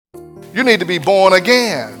You need to be born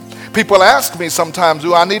again. People ask me sometimes,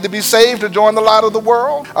 do I need to be saved to join the light of the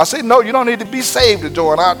world? I say, no, you don't need to be saved to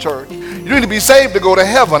join our church. You need to be saved to go to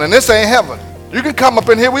heaven, and this ain't heaven. You can come up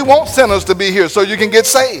in here. We want sinners to be here so you can get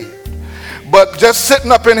saved. But just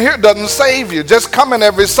sitting up in here doesn't save you. Just coming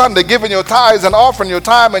every Sunday, giving your tithes and offering your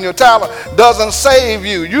time and your talent doesn't save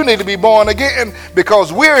you. You need to be born again,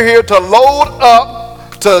 because we're here to load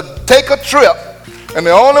up, to take a trip. And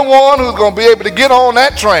the only one who's going to be able to get on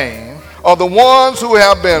that train are the ones who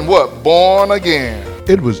have been, what? Born again.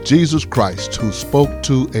 It was Jesus Christ who spoke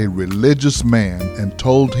to a religious man and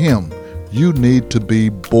told him, you need to be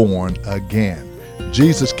born again.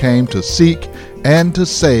 Jesus came to seek and to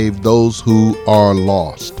save those who are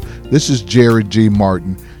lost. This is Jerry G.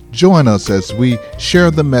 Martin. Join us as we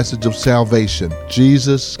share the message of salvation.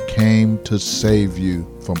 Jesus came to save you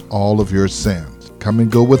from all of your sins. Come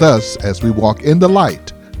and go with us as we walk in the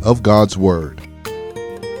light of God's Word.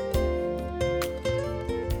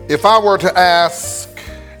 If I were to ask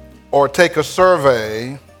or take a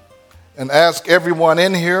survey and ask everyone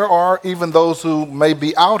in here, or even those who may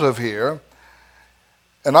be out of here,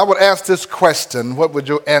 and I would ask this question, what would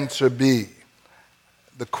your answer be?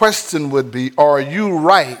 The question would be, are you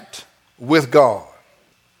right with God?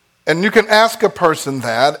 And you can ask a person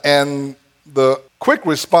that, and the quick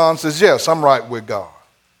response is, yes, I'm right with God.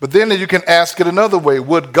 But then you can ask it another way.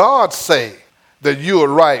 Would God say that you are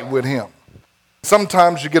right with him?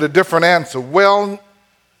 Sometimes you get a different answer. Well,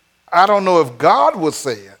 I don't know if God would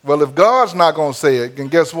say it. Well, if God's not going to say it, then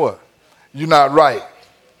guess what? You're not right.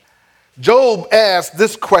 Job asked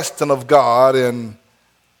this question of God in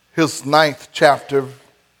his 9th chapter,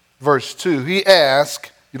 verse 2. He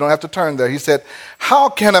asked, you don't have to turn there, he said, how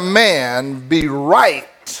can a man be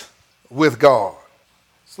right with God?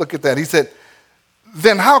 Let's look at that. He said,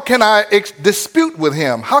 then how can I dispute with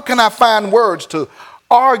him? How can I find words to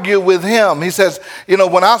argue with him? He says,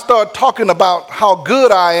 when I start talking about how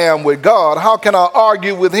good I am with God, how can I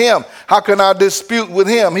argue with him? How can I dispute with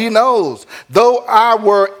him? He knows. Though I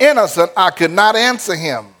were innocent, I could not answer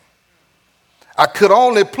him. I could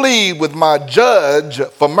only plead with my judge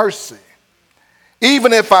for mercy.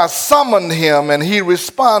 Even if I summoned him and he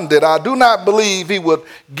responded, I do not believe he would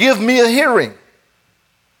give me a hearing.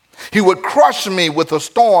 He would crush me with a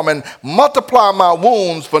storm and multiply my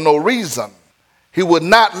wounds for no reason. He would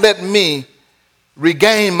not let me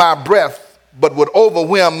regain my breath, but would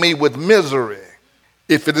overwhelm me with misery.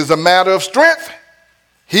 If it is a matter of strength,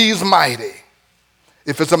 he's mighty.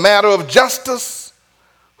 If it's a matter of justice,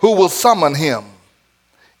 who will summon him?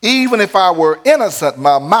 Even if I were innocent,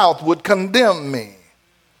 my mouth would condemn me.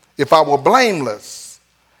 If I were blameless,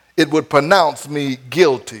 it would pronounce me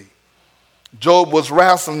guilty. Job was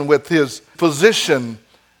wrestling with his position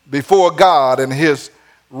before God and his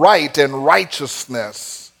right and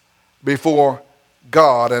righteousness before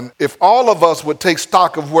God. And if all of us would take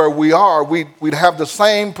stock of where we are, we'd have the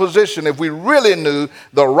same position if we really knew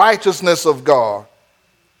the righteousness of God.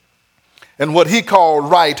 And what he called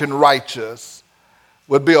right and righteous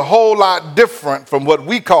would be a whole lot different from what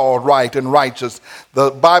we call right and righteous.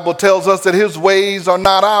 The Bible tells us that his ways are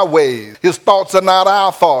not our ways. His thoughts are not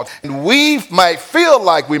our thoughts. And we might feel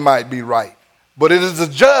like we might be right, but it is the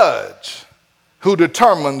judge who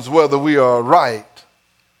determines whether we are right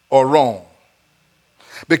or wrong.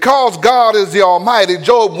 Because God is the Almighty,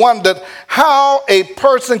 Job wondered how a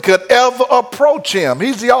person could ever approach him.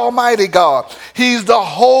 He's the Almighty God. He's the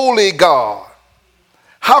Holy God.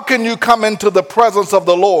 How can you come into the presence of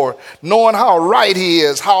the Lord knowing how right he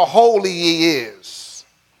is, how holy he is?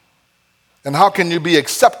 And how can you be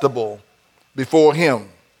acceptable before him?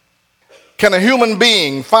 Can a human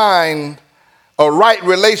being find a right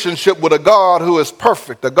relationship with a God who is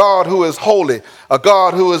perfect, a God who is holy, a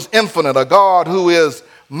God who is infinite, a God who is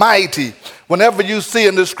mighty? Whenever you see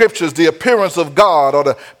in the scriptures the appearance of God or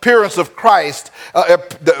the appearance of Christ,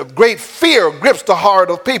 the great fear grips the heart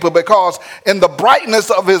of people, because in the brightness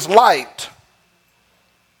of his light,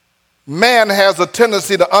 man has a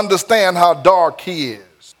tendency to understand how dark he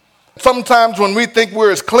is. Sometimes when we think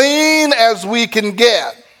we're as clean as we can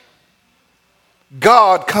get,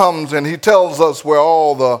 God comes and he tells us where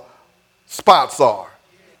all the spots are.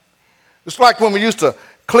 It's like when we used to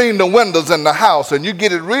clean the windows in the house, and you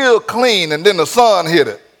get it real clean, and then the sun hit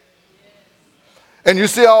it. And you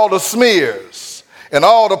see all the smears and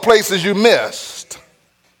all the places you missed.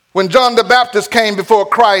 When John the Baptist came before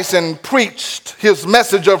Christ and preached his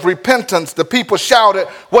message of repentance, the people shouted,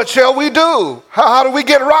 "What shall we do? How do we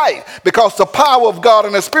get right?" Because the power of God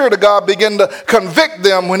and the Spirit of God began to convict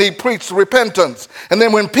them when he preached repentance. And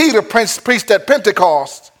then when Peter preached at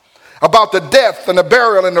Pentecost, about the death and the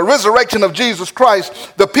burial and the resurrection of Jesus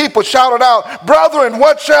Christ, the people shouted out, "Brethren,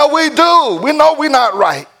 what shall we do? We know we're not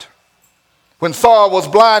right." When Saul was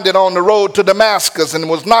blinded on the road to Damascus and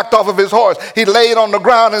was knocked off of his horse, he laid on the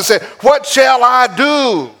ground and said, "What shall I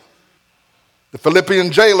do?" The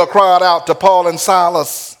Philippian jailer cried out to Paul and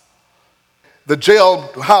Silas. The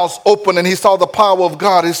jailhouse opened and he saw the power of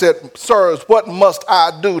God. He said, "Sirs, what must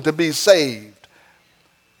I do to be saved?"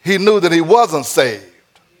 He knew that he wasn't saved.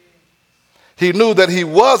 He knew that he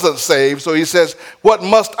wasn't saved, so he says, "What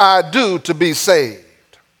must I do to be saved?"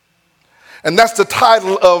 And that's the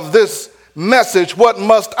title of this message, "What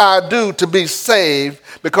Must I Do to Be Saved?"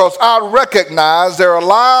 Because I recognize there are a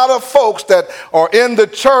lot of folks that are in the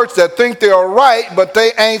church that think they're right, but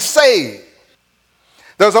they ain't saved.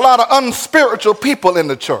 There's a lot of unspiritual people in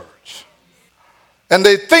the church, and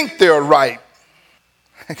they think they're right.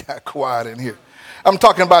 I got quiet in here. I'm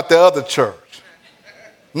talking about the other church.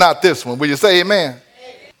 Not this one. Will you say amen?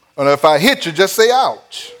 And if I hit you, just say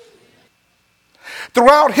ouch.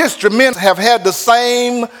 Throughout history, men have had the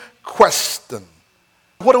same question.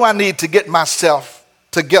 What do I need to get myself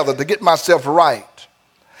together, to get myself right?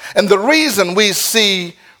 And the reason we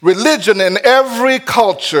see religion in every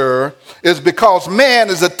culture is because man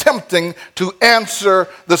is attempting to answer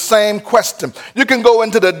the same question. You can go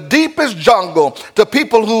into the deepest jungle to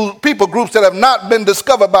people groups that have not been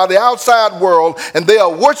discovered by the outside world, and they are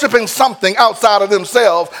worshiping something outside of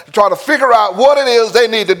themselves to try to figure out what it is they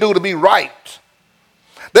need to do to be right.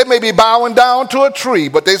 They may be bowing down to a tree,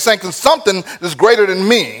 but they're thinking something is greater than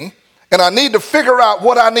me, and I need to figure out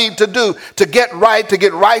what I need to do to get right, to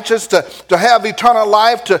get righteous, to have eternal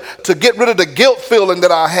life, to get rid of the guilt feeling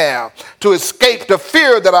that I have, to escape the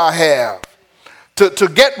fear that I have, to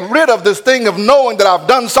get rid of this thing of knowing that I've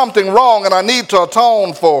done something wrong and I need to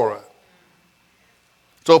atone for it.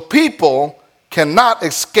 So people cannot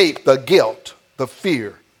escape the guilt, the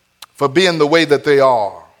fear for being the way that they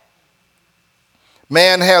are.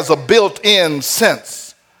 Man has a built-in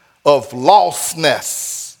sense of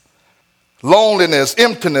lostness, loneliness,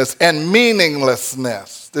 emptiness, and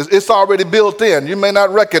meaninglessness. It's already built in. You may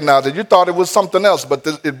not recognize it. You thought it was something else, but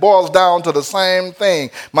it boils down to the same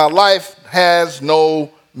thing. My life has no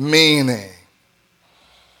meaning.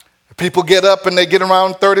 People get up and they get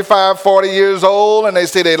around 35, 40 years old, and they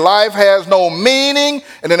say their life has no meaning,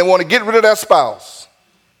 and then they want to get rid of their spouse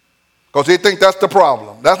because they think that's the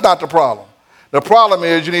problem. That's not the problem. The problem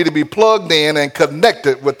is you need to be plugged in and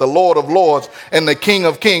connected with the Lord of Lords and the King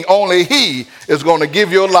of Kings. Only He is going to give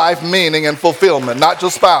your life meaning and fulfillment, not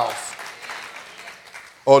your spouse.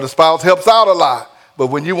 Or the spouse helps out a lot. But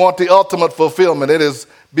when you want the ultimate fulfillment, it is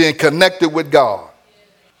being connected with God.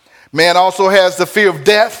 Man also has the fear of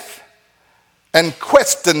death and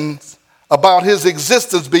questions about his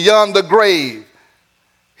existence beyond the grave.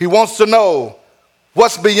 He wants to know,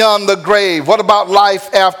 what's beyond the grave? What about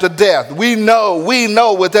life after death? We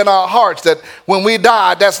know within our hearts that when we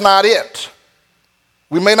die, that's not it.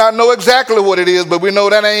 We may not know exactly what it is, but we know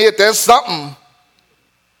that ain't it. There's something.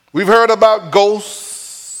 We've heard about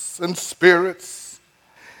ghosts and spirits.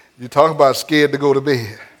 You talk about scared to go to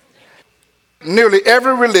bed. Nearly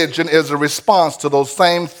every religion is a response to those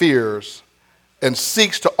same fears and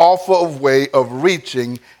seeks to offer a way of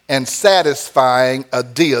reaching and satisfying a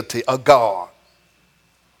deity, a God.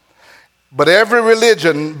 But every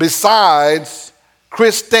religion besides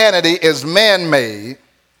Christianity is man-made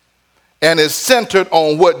and is centered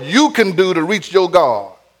on what you can do to reach your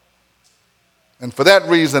God. And for that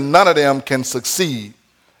reason, none of them can succeed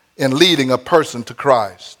in leading a person to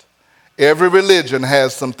Christ. Every religion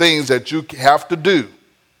has some things that you have to do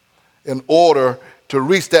in order to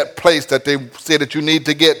reach that place that they say that you need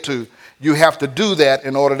to get to. You have to do that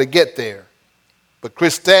in order to get there. But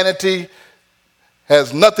Christianity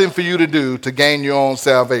has nothing for you to do to gain your own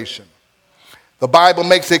salvation. The Bible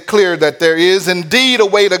makes it clear that there is indeed a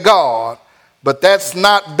way to God, but that's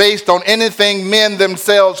not based on anything men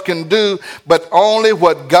themselves can do, but only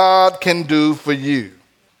what God can do for you.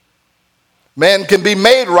 Man can be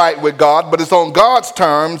made right with God, but it's on God's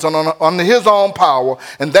terms and on his own power,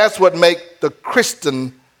 and that's what makes the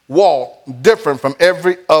Christian walk different from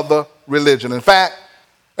every other religion. In fact,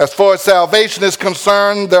 as far as salvation is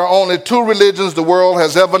concerned, there are only two religions the world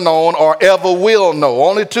has ever known or ever will know.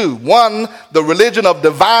 Only two. One, the religion of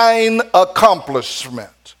divine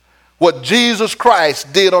accomplishment. What Jesus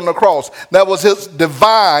Christ did on the cross. That was his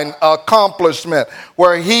divine accomplishment,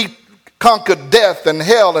 where he conquered death and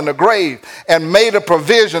hell and the grave and made a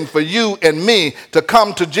provision for you and me to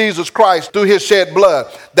come to Jesus Christ through his shed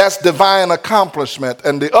blood. That's divine accomplishment.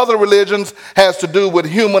 And the other religions has to do with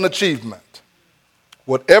human achievement.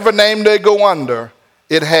 Whatever name they go under,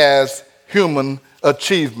 it has human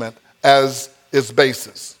achievement as its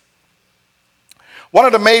basis. One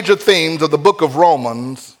of the major themes of the book of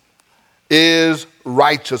Romans is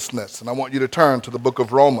righteousness. And I want you to turn to the book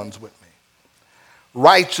of Romans with me.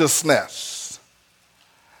 Righteousness.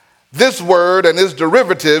 This word and its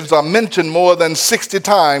derivatives are mentioned more than 60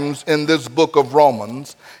 times in this book of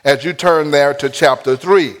Romans as you turn there to chapter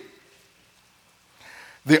 3.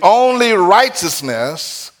 The only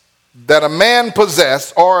righteousness that a man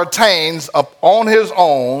possesses or attains on his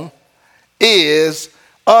own is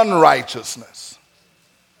unrighteousness.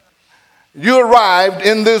 You arrived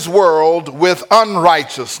in this world with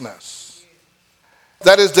unrighteousness.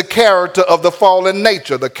 That is the character of the fallen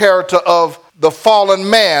nature, the character of the fallen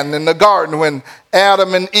man in the garden when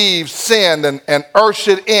Adam and Eve sinned and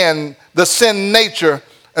ushered in the sin nature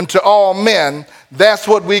unto all men. That's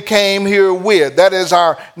what we came here with. That is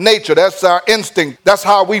our nature. That's our instinct. That's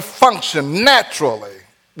how we function naturally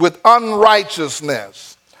with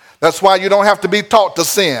unrighteousness. That's why you don't have to be taught to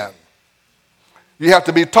sin. You have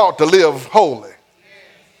to be taught to live holy.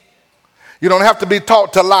 You don't have to be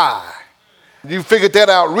taught to lie. You figured that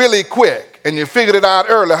out really quick, and you figured it out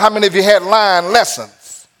early. How many of you had lying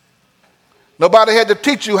lessons? Nobody had to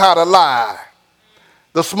teach you how to lie.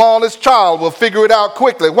 The smallest child will figure it out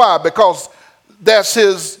quickly. Why? Because that's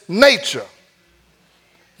his nature.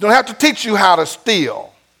 You don't have to teach you how to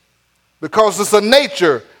steal, because it's a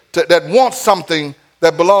nature that wants something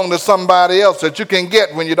that belongs to somebody else that you can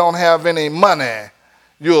get when you don't have any money.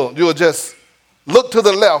 You'll just look to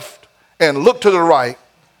the left and look to the right,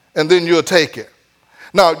 and then you'll take it.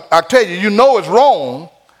 Now, I tell you, you know it's wrong,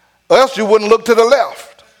 or else you wouldn't look to the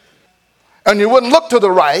left. And you wouldn't look to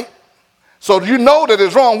the right, so you know that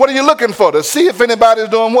it's wrong. What are you looking for? To see if anybody's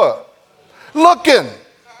doing what? Looking.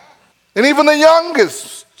 And even the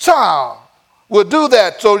youngest child will do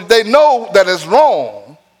that, so they know that it's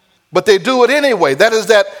wrong, but they do it anyway. That is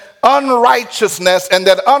that unrighteousness and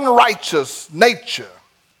that unrighteous nature.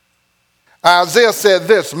 Isaiah said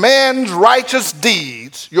this: man's righteous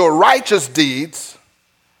deeds, your righteous deeds,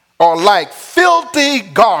 are like filthy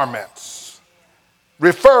garments,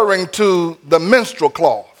 referring to the menstrual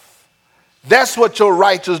cloth. That's what your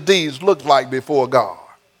righteous deeds look like before God.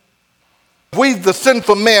 If we, the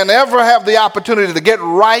sinful men, ever have the opportunity to get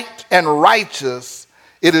right and righteous,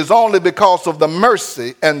 it is only because of the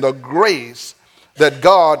mercy and the grace that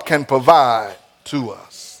God can provide to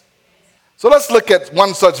us. So let's look at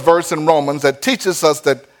one such verse in Romans that teaches us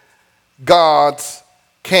that God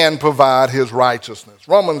can provide his righteousness.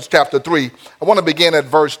 Romans chapter 3, I want to begin at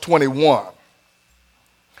verse 21.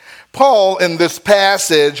 Paul in this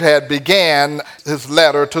passage had began his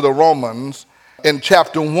letter to the Romans in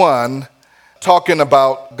chapter 1 talking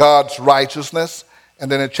about God's righteousness.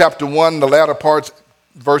 And then in chapter 1, the latter parts,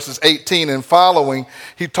 verses 18 and following,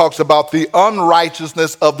 he talks about the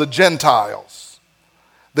unrighteousness of the Gentiles.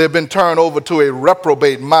 They've been turned over to a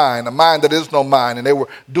reprobate mind, a mind that is no mind, and they were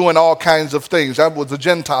doing all kinds of things. That was the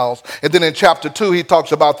Gentiles. And then in chapter 2, he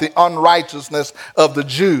talks about the unrighteousness of the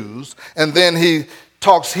Jews. And then he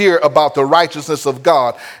talks here about the righteousness of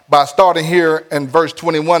God by starting here in verse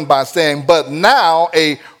 21 by saying, but now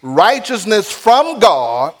a righteousness from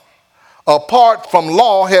God apart from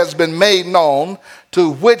law has been made known,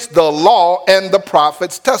 to which the law and the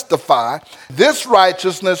prophets testify. This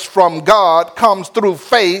righteousness from God comes through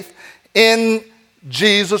faith in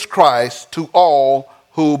Jesus Christ to all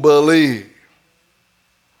who believe.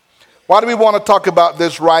 Why do we want to talk about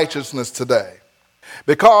this righteousness today?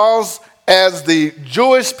 Because as the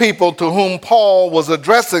Jewish people to whom Paul was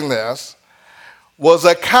addressing this was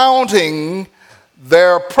accounting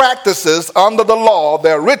their practices under the law,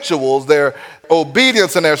 their rituals, their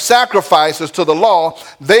obedience and their sacrifices to the law,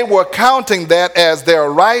 they were counting that as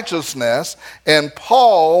their righteousness. And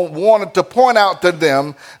Paul wanted to point out to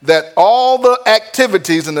them that all the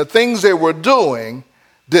activities and the things they were doing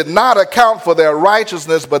did not account for their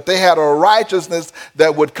righteousness, but they had a righteousness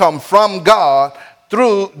that would come from God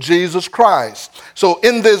through Jesus Christ. So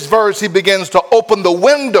in this verse, he begins to open the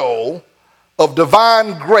window of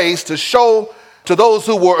divine grace to show to those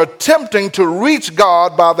who were attempting to reach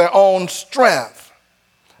God by their own strength,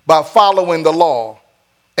 by following the law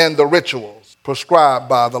and the rituals prescribed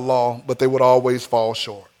by the law, but they would always fall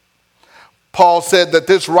short. Paul said that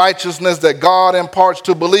this righteousness that God imparts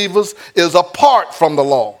to believers is apart from the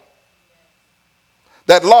law.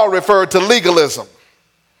 That law referred to legalism,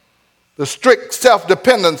 the strict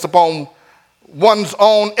self-dependence upon one's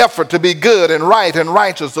own effort to be good and right and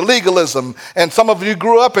righteous, the legalism. And some of you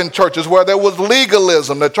grew up in churches where there was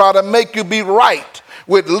legalism to try to make you be right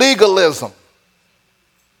with legalism.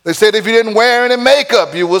 They said if you didn't wear any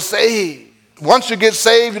makeup, you were saved. once you get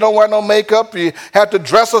saved, you don't wear no makeup. You have to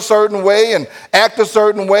dress a certain way and act a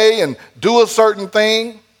certain way and do a certain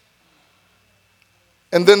thing.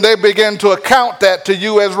 And then they begin to account that to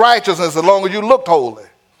you as righteousness as long as you looked holy.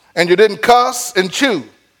 And you didn't cuss and chew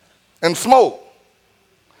and smoke.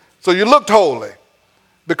 So you looked holy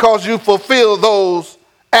because you fulfilled those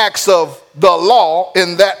acts of the law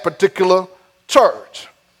in that particular church.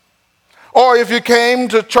 Or if you came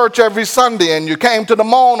to church every Sunday and you came to the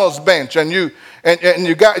mourner's bench and you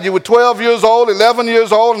were 12 years old, 11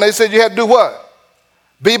 years old, and they said you had to do what?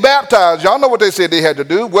 Be baptized. Y'all know what they said they had to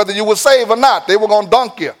do. Whether you were saved or not, they were going to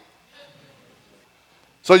dunk you.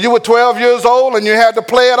 So you were 12 years old and you had to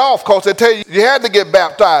play it off because they tell you you had to get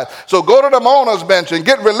baptized. So go to the mourner's bench and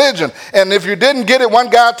get religion. And if you didn't get it,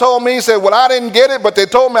 one guy told me, he said, well, I didn't get it, but they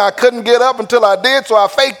told me I couldn't get up until I did, so I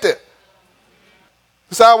faked it.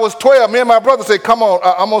 So I was 12. Me and my brother said, come on,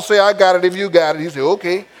 I'm going to say I got it if you got it. He said,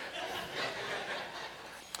 okay.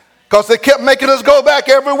 Because they kept making us go back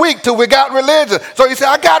every week till we got religion. So he said,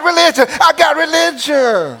 I got religion. I got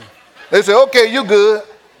religion. They said, okay, you good.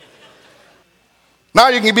 Now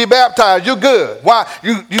you can be baptized. You're good. Why?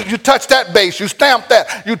 You touched that base. You stamped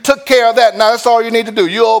that. You took care of that. Now that's all you need to do.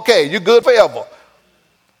 You're okay. You're good forever.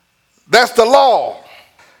 That's the law.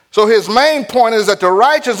 So his main point is that the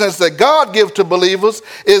righteousness that God gives to believers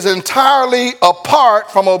is entirely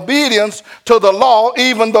apart from obedience to the law,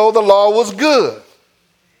 even though the law was good.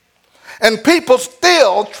 And people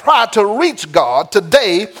still try to reach God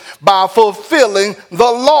today by fulfilling the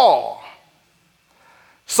law.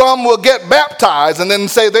 Some will get baptized and then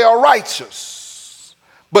say they are righteous.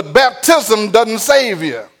 But baptism doesn't save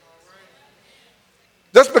you.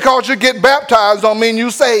 Just because you get baptized don't mean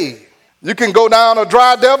you saved. You can go down a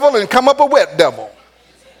dry devil and come up a wet devil.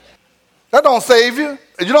 That don't save you.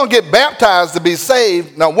 You don't get baptized to be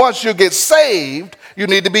saved. Now, once you get saved, you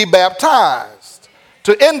need to be baptized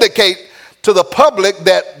to indicate to the public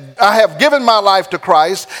that I have given my life to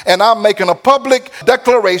Christ and I'm making a public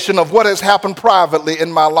declaration of what has happened privately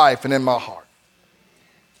in my life and in my heart.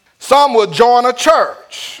 Some will join a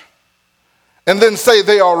church and then say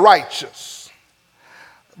they are righteous.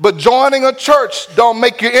 But joining a church don't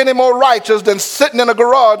make you any more righteous than sitting in a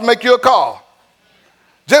garage make you a car.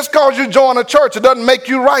 Just because you join a church, it doesn't make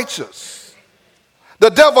you righteous. The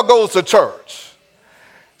devil goes to church.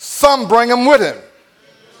 Some bring him with him.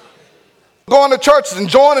 Going to church and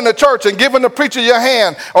joining the church and giving the preacher your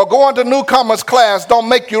hand or going to newcomers class don't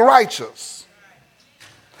make you righteous.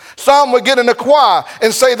 Some would get in the choir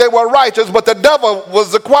and say they were righteous, but the devil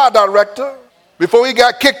was the choir director before he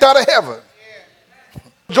got kicked out of heaven.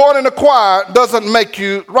 Joining the choir doesn't make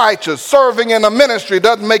you righteous. Serving in a ministry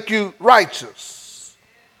doesn't make you righteous.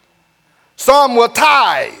 Some will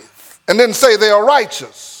tithe and then say they are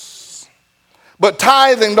righteous. But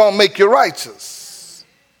tithing don't make you righteous.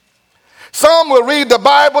 Some will read the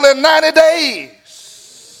Bible in 90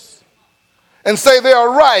 days and say they are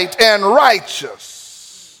right and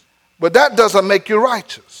righteous. But that doesn't make you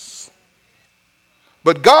righteous.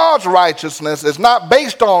 But God's righteousness is not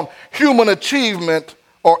based on human achievement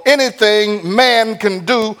or anything man can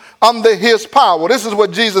do under his power. This is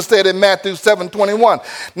what Jesus said in Matthew 7:21.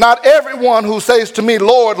 Not everyone who says to me,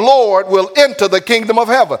 Lord, Lord, will enter the kingdom of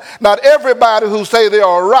heaven. Not everybody who say they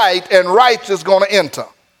are right and righteous is going to enter.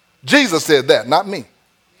 Jesus said that, not me.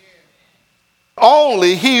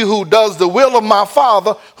 Only he who does the will of my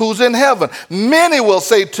Father who's in heaven. Many will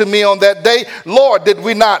say to me on that day, Lord, did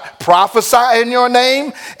we not prophesy in your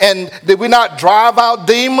name? And did we not drive out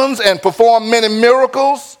demons and perform many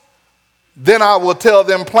miracles? Then I will tell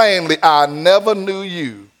them plainly, I never knew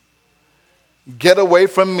you. Get away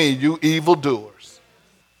from me, you evildoers.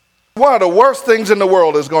 One of the worst things in the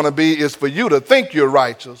world is going to be is for you to think you're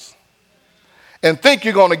righteous and think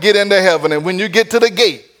you're going to get into heaven. And when you get to the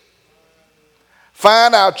gate,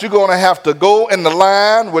 find out you're going to have to go in the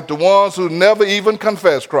line with the ones who never even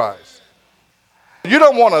confess Christ. You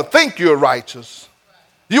don't want to think you're righteous.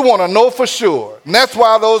 You want to know for sure. And that's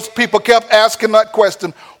why those people kept asking that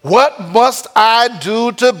question, what must I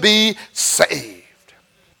do to be saved?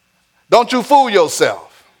 Don't you fool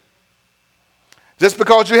yourself. Just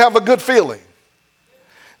because you have a good feeling.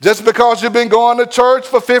 Just because you've been going to church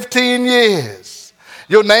for 15 years.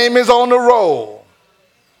 Your name is on the roll.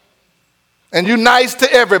 And you nice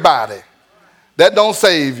to everybody. That don't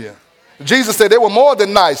save you. Jesus said they were more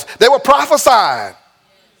than nice. They were prophesying.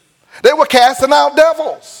 They were casting out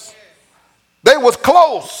devils. They was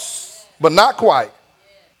close, but not quite.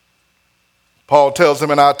 Paul tells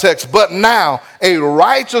him in our text, but now a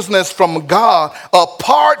righteousness from God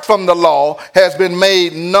apart from the law has been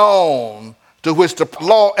made known to which the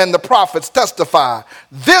law and the prophets testify.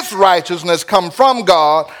 This righteousness comes from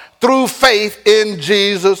God through faith in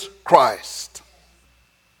Jesus Christ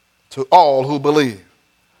to all who believe.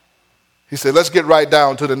 He said, let's get right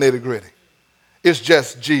down to the nitty-gritty. It's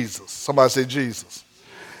just Jesus. Somebody say Jesus.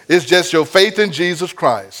 It's just your faith in Jesus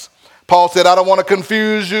Christ. Paul said, I don't want to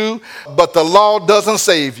confuse you, but the law doesn't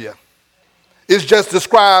save you. It's just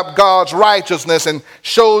described God's righteousness and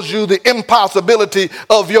shows you the impossibility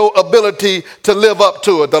of your ability to live up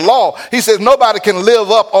to it. The law, he says, nobody can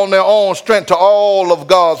live up on their own strength to all of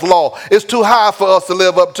God's law. It's too high for us to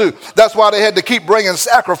live up to. That's why they had to keep bringing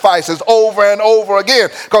sacrifices over and over again,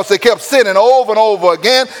 because they kept sinning over and over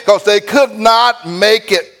again, because they could not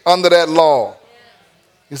make it under that law.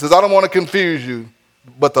 He says, I don't want to confuse you,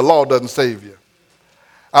 but the law doesn't save you.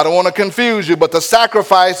 I don't want to confuse you, but the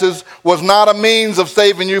sacrifices was not a means of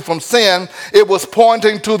saving you from sin. It was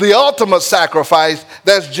pointing to the ultimate sacrifice,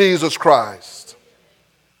 that's Jesus Christ.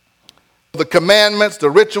 The commandments, the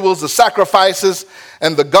rituals, the sacrifices,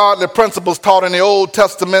 and the godly principles taught in the Old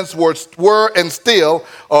Testaments were and still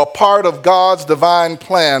are part of God's divine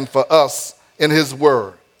plan for us in his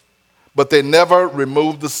word. But they never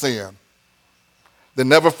removed the sin. They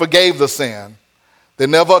never forgave the sin. They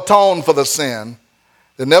never atoned for the sin.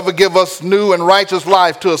 They never give us new and righteous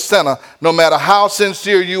life to a sinner, no matter how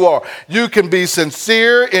sincere you are. You can be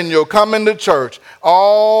sincere in your coming to church,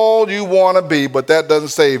 all you want to be, but that doesn't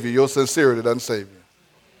save you. Your sincerity doesn't save you.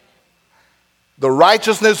 The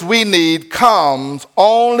righteousness we need comes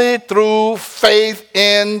only through faith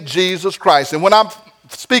in Jesus Christ. And when I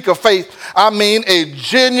speak of faith, I mean a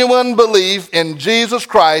genuine belief in Jesus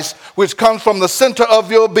Christ, which comes from the center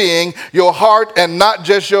of your being, your heart, and not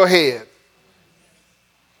just your head.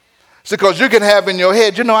 See, because you can have in your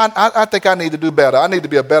head, I think I need to do better. I need to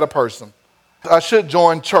be a better person. I should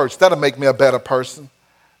join church. That'll make me a better person.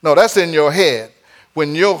 No, that's in your head.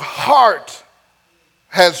 When your heart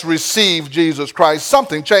has received Jesus Christ,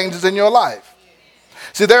 something changes in your life.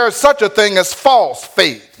 See, there is such a thing as false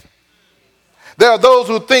faith. There are those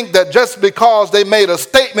who think that just because they made a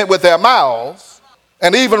statement with their mouths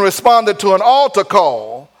and even responded to an altar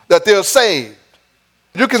call, that they're saved.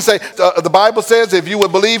 You can say, the Bible says, if you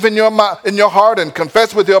would believe in your heart and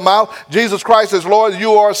confess with your mouth, Jesus Christ is Lord,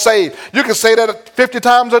 you are saved. You can say that 50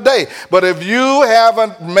 times a day. But if you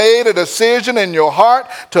haven't made a decision in your heart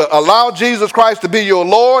to allow Jesus Christ to be your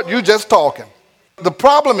Lord, you're just talking. The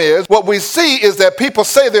problem is, what we see is that people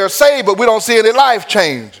say they're saved, but we don't see any life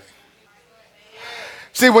change.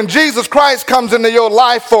 See, when Jesus Christ comes into your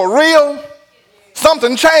life for real,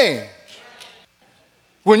 something changed.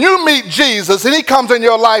 When you meet Jesus and he comes in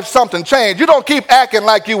your life, something changed. You don't keep acting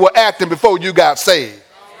like you were acting before you got saved.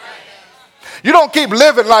 You don't keep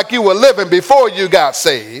living like you were living before you got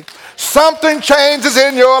saved. Something changes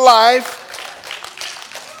in your life.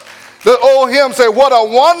 The old hymn said, what a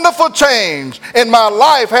wonderful change in my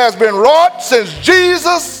life has been wrought since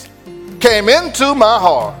Jesus came into my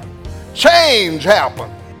heart. Change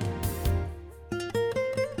happened.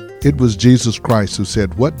 It was Jesus Christ who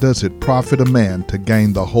said, what does it profit a man to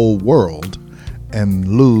gain the whole world and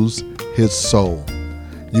lose his soul?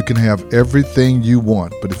 You can have everything you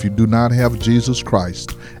want, but if you do not have Jesus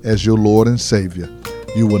Christ as your Lord and Savior,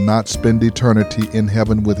 you will not spend eternity in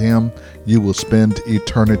heaven with him. You will spend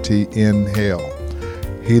eternity in hell.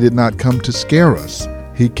 He did not come to scare us.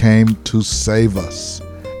 He came to save us.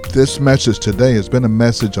 This message today has been a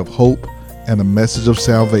message of hope and a message of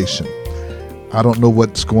salvation. I don't know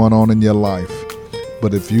what's going on in your life,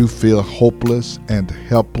 but if you feel hopeless and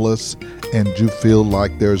helpless and you feel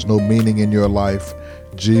like there's no meaning in your life,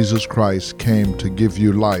 Jesus Christ came to give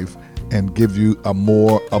you life and give you a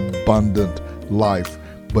more abundant life.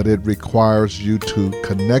 But it requires you to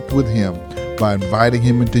connect with him by inviting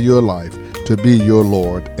him into your life to be your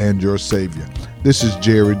Lord and your Savior. This is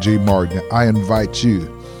Jerry G. Martin. I invite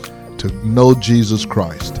you to know Jesus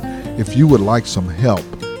Christ. If you would like some help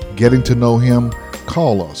getting to know him,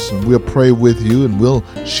 call us and we'll pray with you and we'll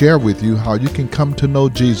share with you how you can come to know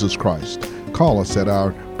Jesus Christ. Call us at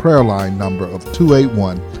our prayer line number of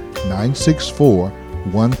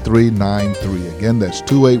 281-964-1393. Again, that's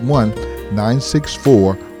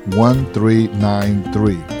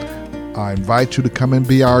 281-964-1393. I invite you to come and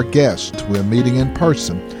be our guest. We're meeting in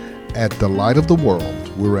person at the Light of the World.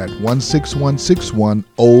 We're at 16161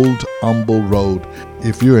 Old Humble Road.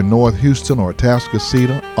 If you're in North Houston or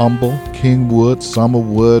Atascocita, Humble, Kingwood,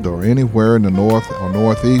 Summerwood, or anywhere in the north or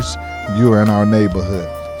northeast, you're in our neighborhood.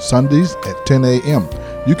 Sundays at 10 a.m.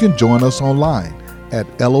 You can join us online at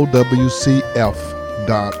lowcf.org.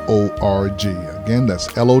 Again, that's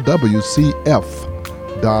lowcf.org.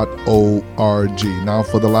 Now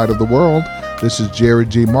for the Light of the World, This is Jerry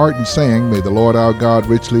G. Martin saying, may the Lord our God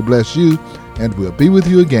richly bless you, and we'll be with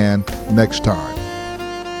you again next time.